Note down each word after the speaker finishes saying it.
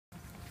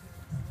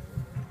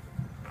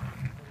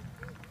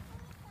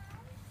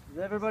Is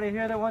everybody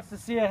here that wants to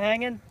see a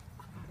hanging?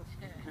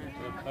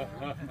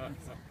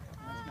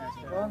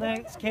 Well,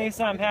 in this case,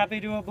 I'm happy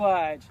to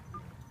oblige.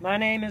 My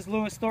name is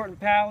Thornton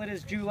Powell. It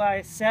is July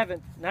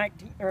 7th,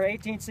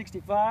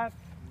 1865,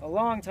 a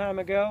long time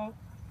ago.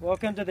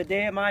 Welcome to the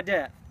day of my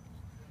death.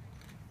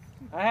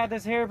 I had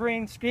this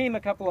harebrained scheme a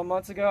couple of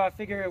months ago. I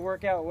figured it would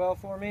work out well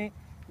for me.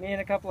 Me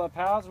and a couple of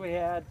pals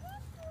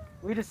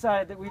we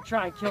decided that we'd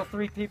try and kill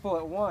 3 people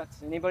at once.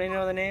 Anybody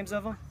know the names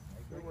of them?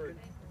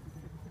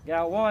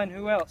 Got one.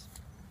 Who else?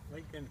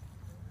 Lincoln.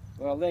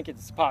 Well,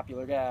 Lincoln's a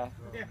popular guy.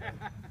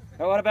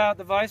 Now, what about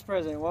the vice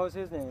president? What was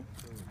his name?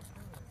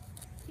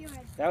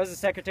 That was the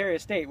Secretary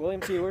of State,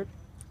 William Seward.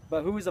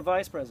 But who was the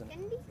vice president?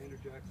 Andrew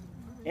Jackson.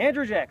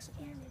 Andrew Jackson.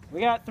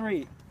 We got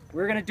 3.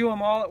 We were going to do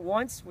them all at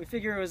once. We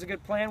figured it was a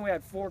good plan. We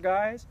had 4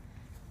 guys.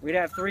 We'd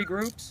have 3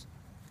 groups.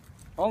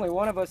 Only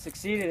one of us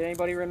succeeded.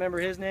 Anybody remember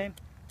his name?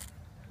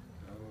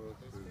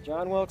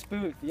 John Wilkes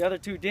Booth. The other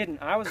 2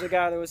 didn't. I was the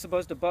guy that was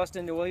supposed to bust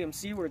into William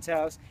Seward's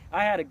house.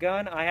 I had a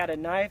gun, I had a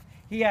knife.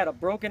 He had a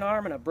broken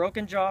arm and a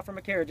broken jaw from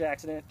a carriage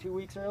accident 2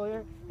 weeks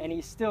earlier, and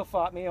he still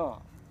fought me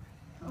off.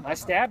 I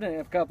stabbed him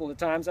a couple of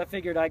times. I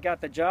figured I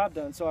got the job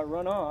done, so I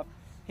run off,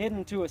 hid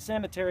into a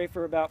cemetery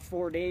for about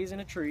 4 days in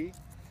a tree.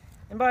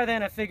 And by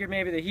then I figured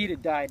maybe the heat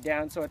had died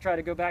down, so I tried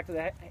to go back to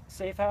the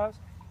safe house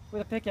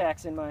with a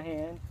pickaxe in my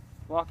hand,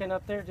 walking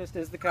up there just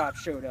as the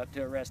cops showed up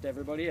to arrest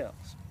everybody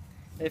else.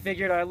 They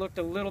figured I looked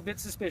a little bit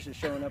suspicious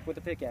showing up with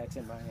a pickaxe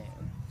in my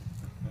hand.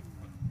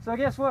 So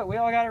guess what? We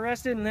all got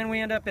arrested, and then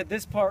we end up at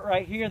this part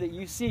right here that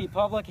you see,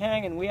 public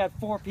hanging. We had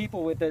 4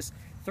 people with us.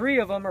 3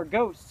 of them are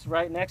ghosts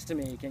right next to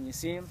me. Can you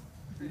see them?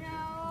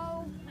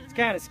 No. It's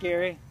kind of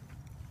scary.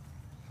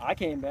 I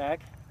came back.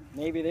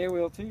 Maybe they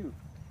will too.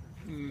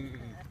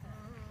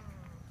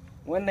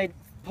 When they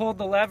pulled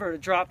the lever to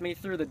drop me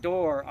through the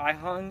door, I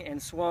hung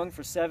and swung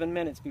for 7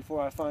 minutes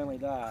before I finally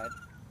died.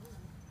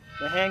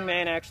 The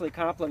hangman actually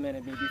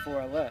complimented me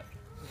before I left.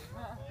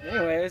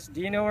 Anyways,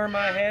 do you know where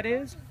my head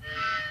is?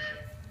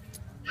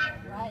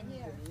 Right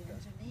here, in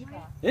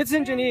Geneva. It's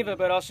in Geneva,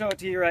 but I'll show it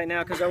to you right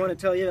now because I want to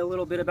tell you a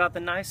little bit about the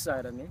nice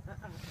side of me.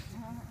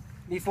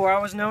 Before I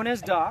was known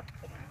as Doc,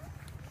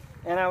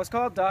 and I was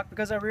called Doc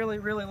because I really,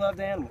 really loved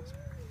animals.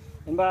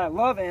 And by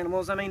love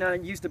animals, I mean I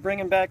used to bring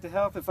them back to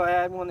health. If I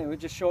had one, they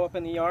would just show up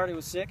in the yard, it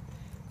was sick.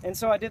 And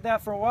so I did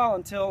that for a while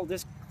until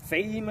this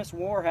famous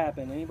war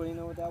happened. Anybody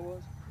know what that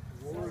was?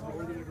 War of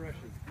Northern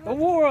Aggression. The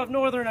War of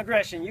Northern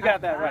Aggression. You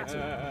got that right,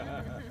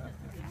 sir.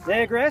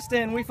 They aggressed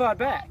and we fought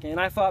back. And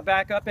I fought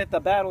back up at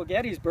the Battle of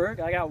Gettysburg.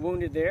 I got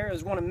wounded there. It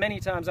was one of many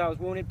times I was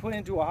wounded, put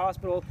into a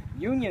hospital,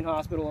 Union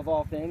Hospital of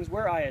all things,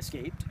 where I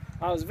escaped.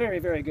 I was very,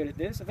 very good at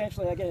this.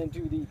 Eventually I got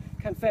into the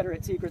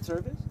Confederate Secret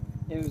Service.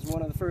 It was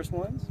one of the first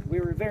ones. We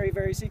were very,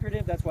 very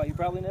secretive. That's why you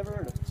probably never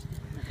heard of us.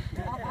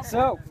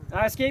 So,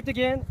 I escaped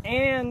again,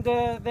 and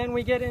then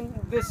we get in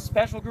this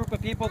special group of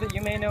people that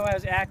you may know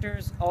as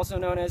actors, also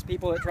known as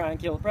people that try and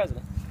kill the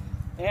president.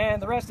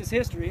 And the rest is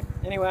history.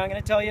 Anyway, I'm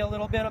going to tell you a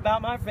little bit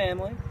about my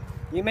family.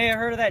 You may have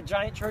heard of that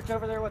giant church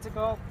over there. What's it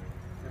called?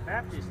 The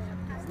Baptist.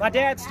 My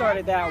dad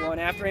started that one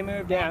after he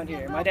moved down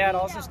here. My dad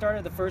also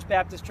started the First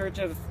Baptist Church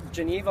of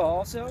Geneva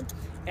also,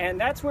 and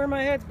that's where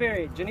my head's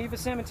buried, Geneva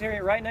Cemetery,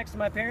 right next to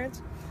my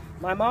parents.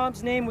 My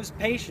mom's name was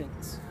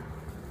Patience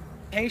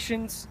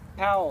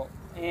Powell,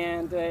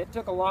 and it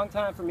took a long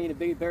time for me to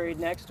be buried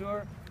next to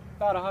her,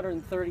 about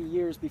 130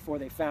 years before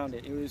they found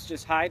it. It was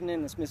just hiding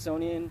in the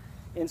Smithsonian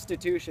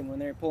Institution when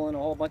they were pulling a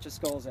whole bunch of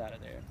skulls out of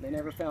there. They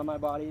never found my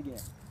body again.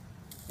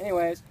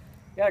 Anyways,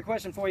 got a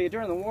question for you.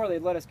 During the war,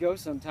 they'd let us go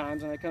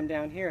sometimes, and I come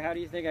down here. How do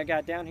you think I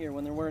got down here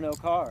when there were no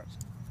cars?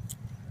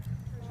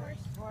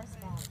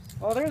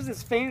 Well, there's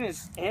this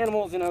famous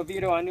animals in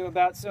Oviedo I knew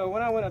about, so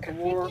when I went up to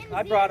war,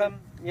 I brought them.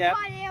 Yep.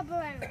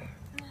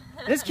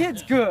 This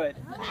kid's good.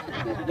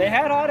 They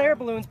had hot air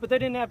balloons, but they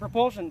didn't have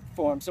propulsion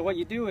for them. So what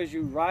you do is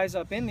you rise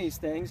up in these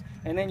things,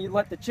 and then you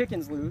let the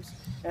chickens loose,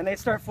 and they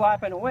start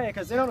flapping away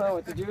because they don't know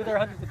what to do. They're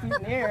hundreds of feet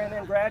in the air, and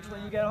then gradually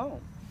you get home.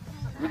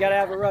 You got to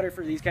have a rudder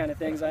for these kind of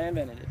things. I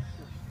invented it.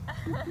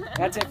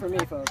 That's it for me,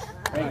 folks.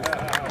 Thank you.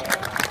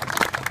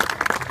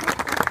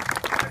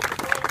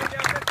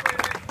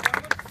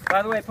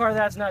 By the way, part of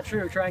that's not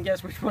true. Try and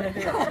guess which one it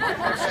is.